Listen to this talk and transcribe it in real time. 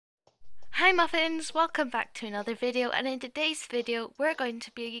Hi Muffins, welcome back to another video, and in today's video we're going to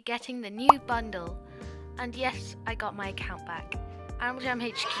be getting the new bundle. And yes, I got my account back. Animal Jam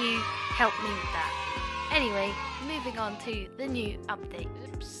HQ helped me with that. Anyway, moving on to the new update.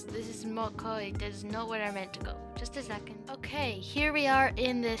 Oops, this is McCoy, this is not where I meant to go. Just a second. Okay, here we are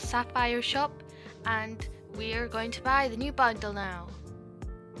in the Sapphire shop and we are going to buy the new bundle now.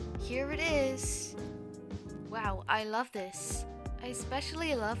 Here it is. Wow, I love this. I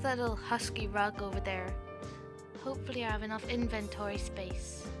especially love that little husky rug over there. Hopefully I have enough inventory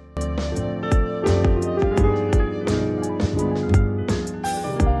space.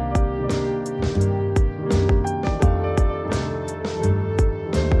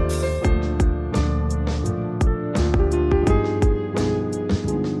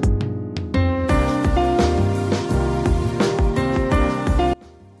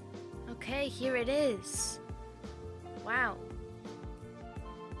 Okay, here it is. Wow.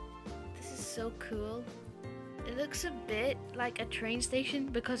 So cool. It looks a bit like a train station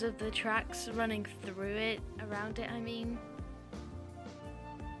because of the tracks running through it, around it I mean.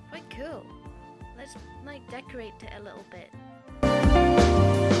 Quite cool. Let's decorate it a little bit.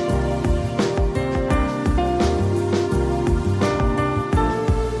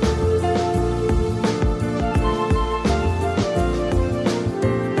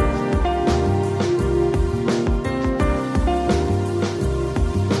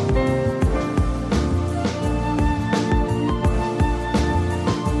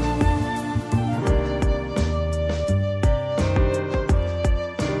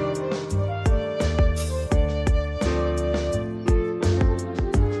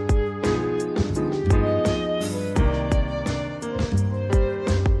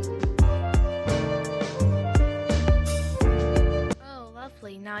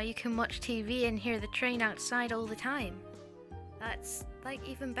 Now you can watch TV and hear the train outside all the time. That's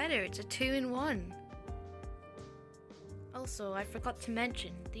even better, it's a 2-in-1. Also, I forgot to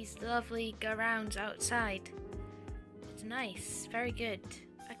mention these lovely grounds outside. It's nice, very good.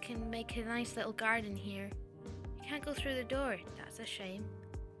 I can make a nice little garden here. You can't go through the door, that's a shame.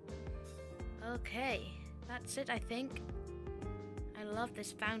 Okay, that's it I think. I love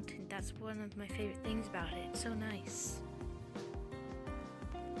this fountain, that's one of my favorite things about it, it's so nice.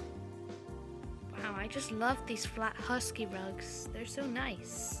 Wow, I just love these flat husky rugs. They're so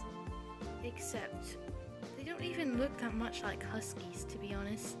nice. Except, they don't even look that much like huskies, to be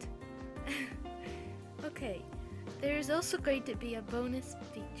honest. Okay, there is also going to be a bonus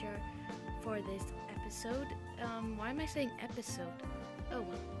feature for this episode. Why am I saying episode? Oh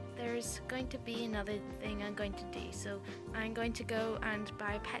well, there's going to be another thing I'm going to do. So I'm going to go and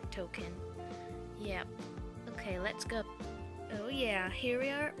buy a pet token. Yep. Okay, let's go. Oh yeah, here we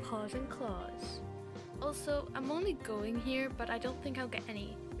are, Paws and Claws. Also, I'm only going here, but I don't think I'll get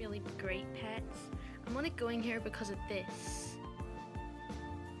any really great pets. I'm only going here because of this.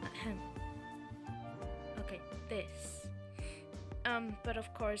 Okay, this. But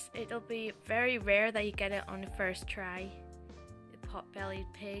of course, it'll be very rare that you get it on the first try. The pot-bellied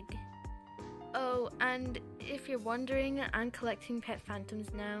pig. Oh, and if you're wondering, I'm collecting pet phantoms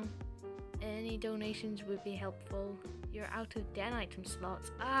now. Any donations would be helpful. You're out of den item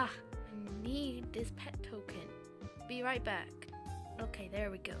slots. I need this pet token. Be right back. Okay, there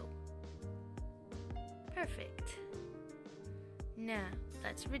we go. Perfect. Now,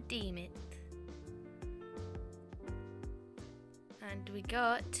 let's redeem it. And we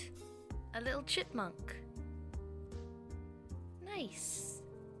got a little chipmunk. Nice.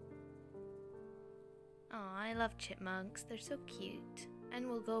 Oh, I love chipmunks. They're so cute. And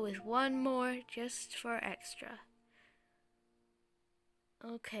we'll go with one more just for extra.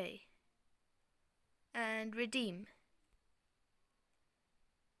 Okay. And redeem.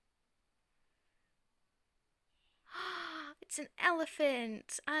 It's an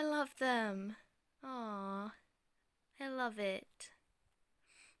elephant. I love them. Aww. I love it.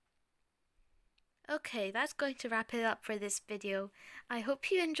 Okay, that's going to wrap it up for this video. I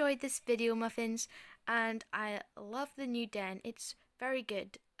hope you enjoyed this video, Muffins, and I love the new den. It's very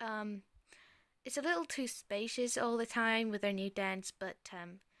good. It's a little too spacious all the time with their new dens, but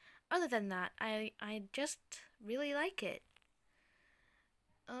other than that, I just really like it.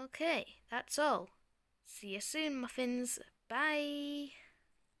 Okay, that's all. See you soon, Muffins. Bye.